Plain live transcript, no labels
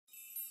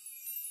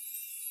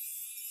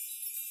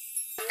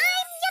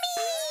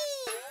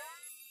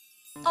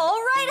All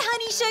right,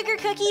 honey sugar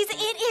cookies,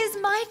 it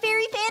is my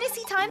fairy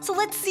fantasy time. So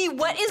let's see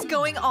what is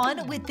going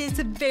on with this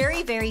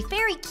very, very,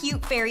 very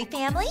cute fairy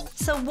family.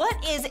 So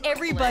what is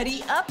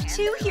everybody up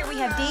to? Here we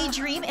have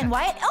Daydream and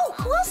Wyatt. Oh,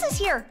 who else is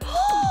here?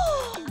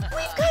 Oh,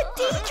 we've got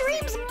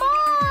Daydream's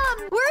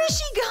mom. Where is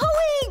she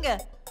going?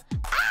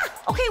 Ah!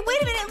 Okay,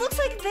 wait a minute. It looks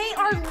like they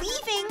are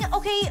leaving.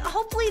 Okay,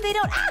 hopefully they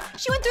don't. Ah!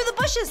 She went through the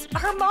bushes.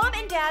 Her mom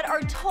and dad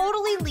are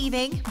totally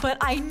leaving, but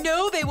I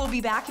know they will be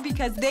back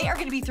because they are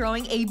going to be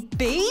throwing a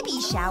baby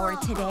shower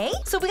today.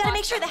 So we got to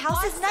make sure the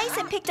house is nice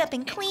and picked up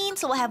and clean.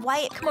 So we'll have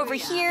Wyatt come over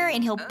here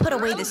and he'll put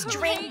away this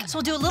drink. So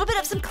we'll do a little bit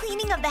of some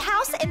cleaning of the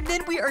house and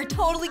then we are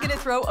totally going to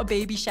throw a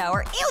baby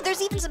shower. Ew,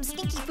 there's even some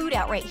stinky food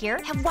out right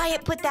here. Have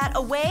Wyatt put that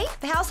away.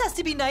 The house has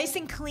to be nice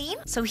and clean.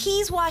 So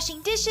he's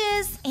washing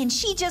dishes and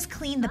she just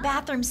cleaned the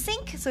bathroom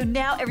sink. So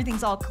now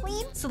everything's all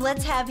clean. So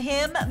let's have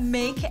him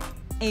make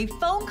a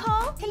phone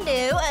call.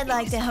 Hello, I'd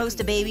like to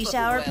host a baby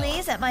shower,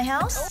 please, at my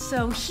house.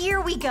 So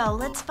here we go.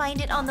 Let's find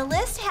it on the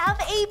list. Have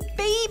a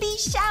baby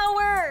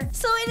shower.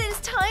 So it is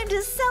time to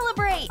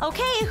celebrate.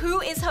 Okay, who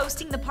is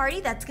hosting the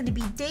party? That's going to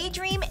be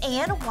Daydream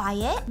and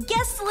Wyatt.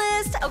 Guest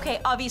list. Okay,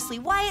 obviously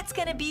Wyatt's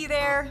going to be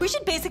there. We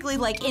should basically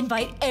like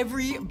invite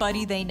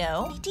everybody they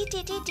know.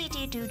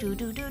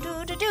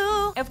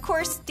 Of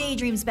course,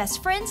 Daydream's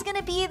best friend's going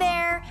to be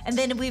there. And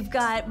then we've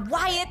got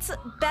Wyatt's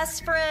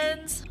best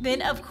friends.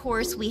 Then of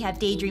course we have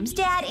Daydream's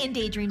dad and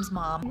Daydream's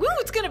mom. Woo,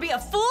 it's gonna be a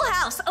full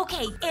house.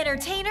 Okay,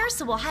 entertainers,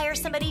 so we'll hire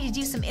somebody to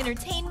do some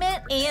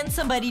entertainment and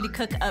somebody to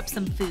cook up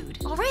some food.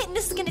 All right, and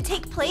this is gonna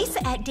take place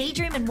at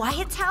Daydream and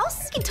Wyatt's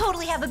house. You can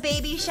totally have a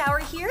baby shower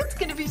here. It's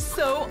gonna be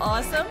so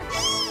awesome.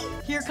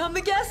 Here come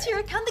the guests,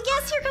 here come the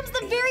guests. Here comes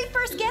the very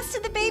first guest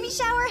to the baby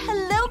shower.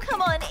 Hello,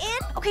 come on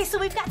in. Okay, so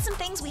we've got some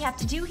things we have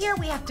to do here.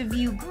 We have to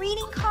view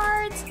greeting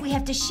cards. We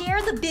have to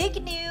share the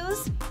big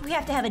news. We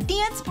have to have a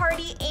dance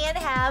party and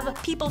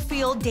have people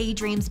feel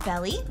Daydream's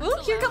belly. Ooh,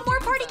 here come more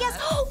party guests.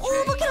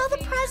 Oh, look at all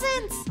the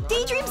presents.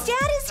 Daydream's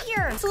dad is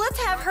here. So let's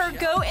have her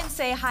go and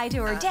say hi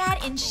to her dad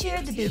and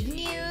share the big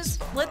news.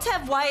 Let's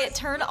have Wyatt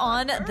turn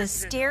on the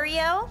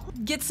stereo,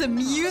 get some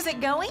music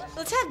going.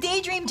 Let's have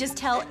Daydream just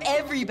tell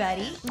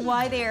everybody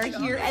why they are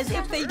here as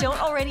if they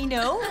don't already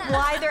know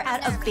why they're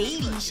at a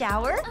baby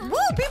shower. Woo,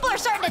 people are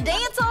starting to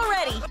dance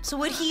already. So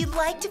would he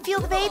like to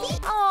feel the baby?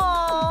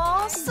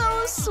 Aww,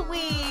 so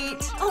sweet.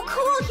 Oh,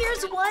 cool.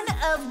 Here's one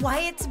of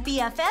Wyatt's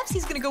BFFs.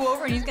 He's gonna go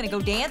over and he's gonna go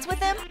dance with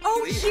him.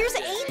 Oh, here's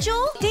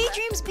Angel,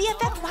 Daydream's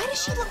BFF. Why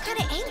does she look kind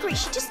of angry?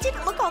 She just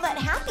didn't look all that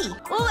happy.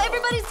 Well,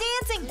 everybody's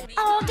dancing.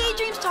 Oh,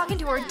 Daydream's talking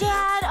to her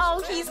dad.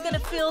 Oh, he's gonna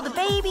feel the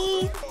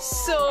baby.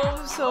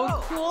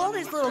 So cool.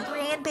 There's little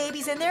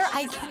grandbabies in there.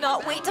 I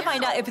cannot wait to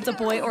find out if it's a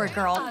boy or a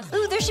girl.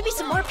 Ooh, there should be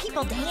some more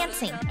people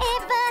dancing.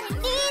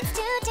 Everybody needs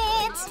to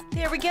dance.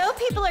 There we go.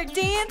 People are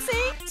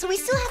dancing. So we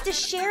still have to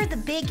share the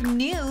big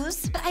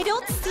news, but I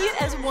don't see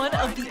it as one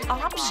of the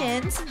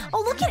options.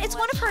 Oh, look at it. It's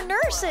one of her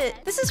nurses.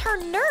 This is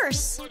her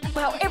nurse.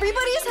 Wow,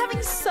 everybody is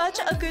having such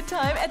a good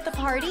time at the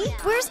party.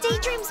 Where's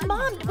Daydream's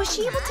mom? Was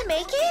she able to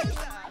make it?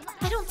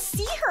 I don't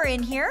see her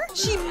in here.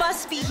 She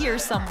must be here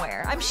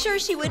somewhere. I'm sure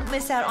she wouldn't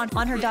miss out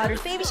on her daughter's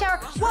baby shower.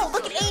 Whoa,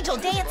 look at Angel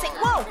dancing.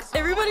 Whoa,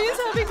 everybody is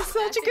having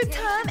such a good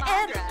time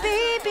at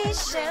the baby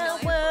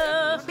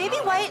shower. Maybe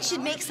Wyatt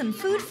should make some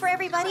food for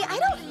everybody. I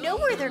don't know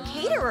where their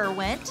caterer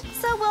went.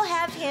 So we'll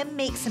have him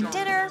make some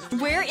dinner.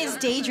 Where is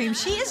Daydream?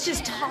 She is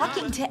just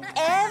talking to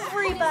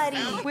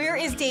everybody. Where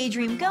is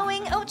Daydream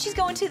going? Oh, she's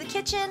going to the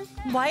kitchen.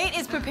 Wyatt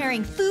is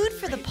preparing food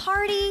for the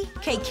party.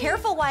 Okay,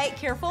 careful, Wyatt.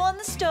 Careful on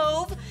the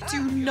stove.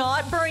 Do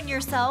not burn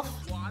yourself.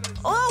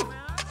 Oh!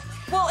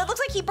 Well, it looks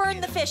like he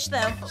burned the fish,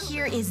 though.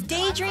 Here is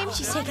Daydream.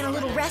 She's taking a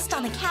little rest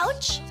on the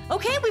couch.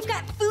 Okay, we've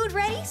got food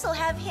ready, so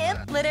have him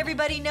let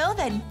everybody know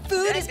that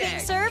food is being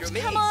served.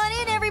 Come on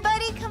in,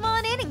 everybody. Come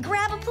on in and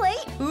grab a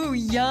plate. Ooh,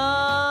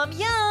 yum,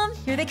 yum.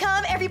 Here they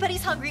come.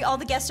 Everybody's hungry. All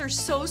the guests are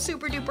so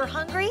super duper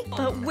hungry.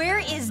 But where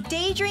is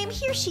Daydream?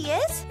 Here she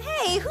is.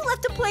 Hey, who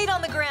left a plate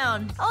on the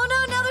ground? Oh,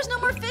 no, now there's no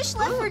more fish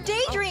left for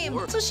Daydream.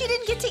 So she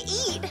didn't get to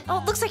eat.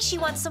 Oh, it looks like she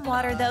wants some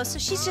water, though, so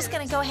she's just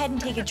gonna go ahead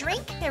and take a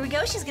drink. There we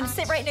go. She's gonna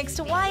sit right next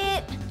to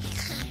Wyatt.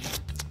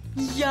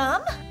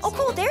 Yum. Oh,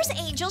 cool. There's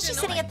Angel. She's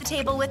sitting at the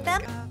table with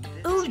them.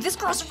 Ooh, this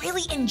girl's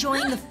really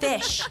enjoying the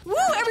fish. Woo,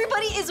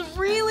 everybody is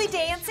really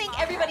dancing.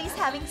 Everybody's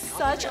having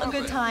such a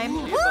good time.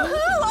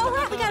 Woohoo! All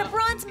right, we got a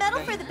bronze medal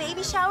for the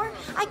baby shower.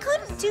 I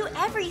couldn't do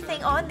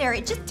everything on there.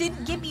 It just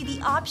didn't give me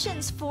the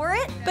options for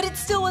it, but it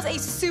still was a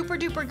super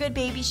duper good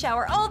baby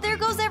shower. Oh, there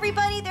goes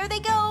everybody. There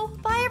they go.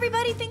 Bye,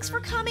 everybody. Thanks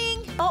for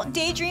coming. Oh,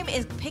 Daydream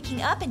is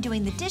picking up and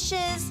doing the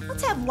dishes.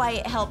 Let's have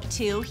Wyatt help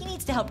too. He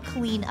needs to help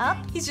clean up.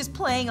 He's just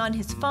playing on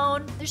his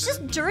phone. There's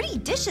just dirty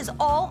dishes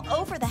all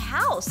over the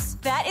house.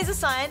 That is a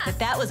sign that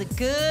that was a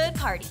good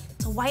party.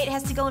 So Wyatt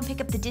has to go and pick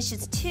up the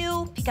dishes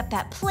too. Pick up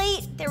that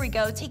plate. There we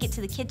go. Take it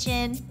to the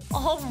kitchen.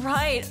 All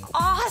right.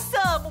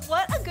 Awesome.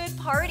 What a good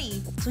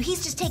party. So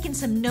he's just taking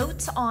some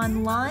notes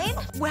online.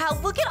 Wow,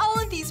 look at all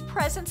of these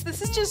presents.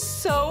 This is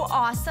just so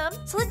awesome.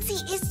 So let's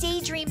see. Is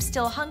Daydream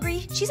still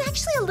hungry? She's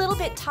actually a little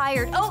bit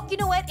tired. Oh, you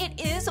know what? It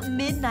is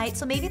midnight,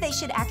 so maybe they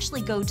should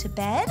actually go to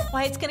bed.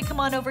 Wyatt's gonna come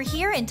on over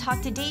here and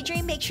talk to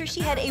Daydream. Make sure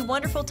she had a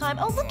wonderful time.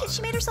 Oh, look,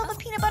 she made herself a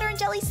peanut butter and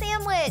jelly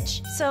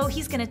sandwich. So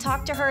he's gonna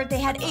talk to her. They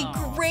had a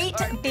great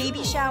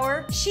baby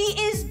shower. She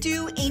is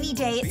due any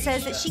day. It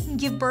says that she can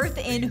give birth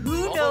in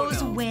who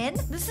knows when.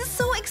 This is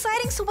so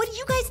exciting. So what do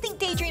you guys think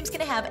Daydream's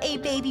gonna have? A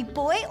baby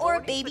boy or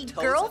a baby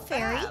girl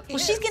fairy? Well,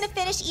 she's gonna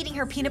finish eating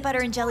her peanut butter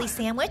and jelly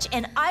sandwich,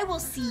 and I will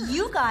see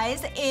you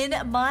guys in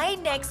my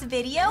next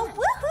video.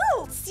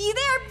 Woohoo! See you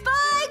there.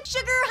 Bye,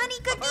 sugar honey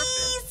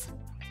cookies.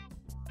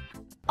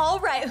 All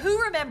right,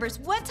 who remembers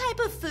what type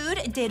of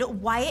food did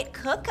Wyatt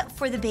cook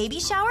for the baby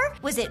shower?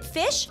 Was it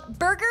fish,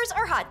 burgers,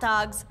 or hot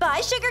dogs?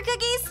 Bye, sugar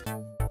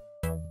cookies.